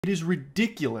It is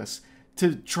ridiculous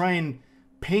to try and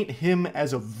paint him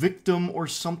as a victim or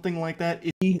something like that.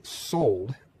 He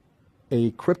sold a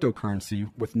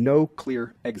cryptocurrency with no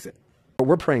clear exit. What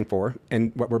we're praying for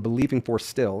and what we're believing for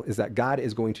still is that God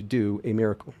is going to do a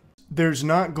miracle. There's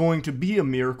not going to be a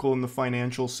miracle in the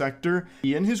financial sector.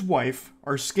 He and his wife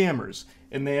are scammers,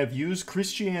 and they have used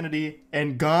Christianity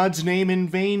and God's name in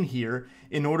vain here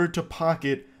in order to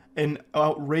pocket an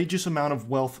outrageous amount of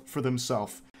wealth for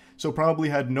themselves. So probably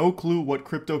had no clue what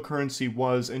cryptocurrency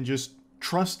was and just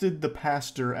trusted the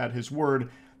pastor at his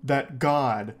word that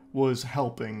God was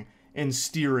helping and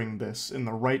steering this in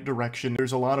the right direction.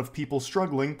 There's a lot of people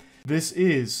struggling. This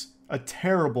is a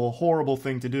terrible, horrible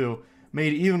thing to do,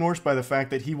 made even worse by the fact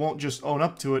that he won't just own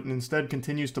up to it and instead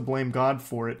continues to blame God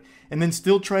for it, and then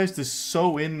still tries to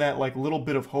sew in that like little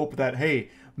bit of hope that, hey,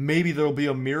 maybe there'll be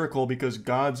a miracle because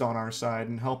God's on our side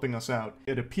and helping us out.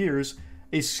 It appears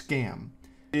a scam.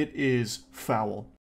 It is foul.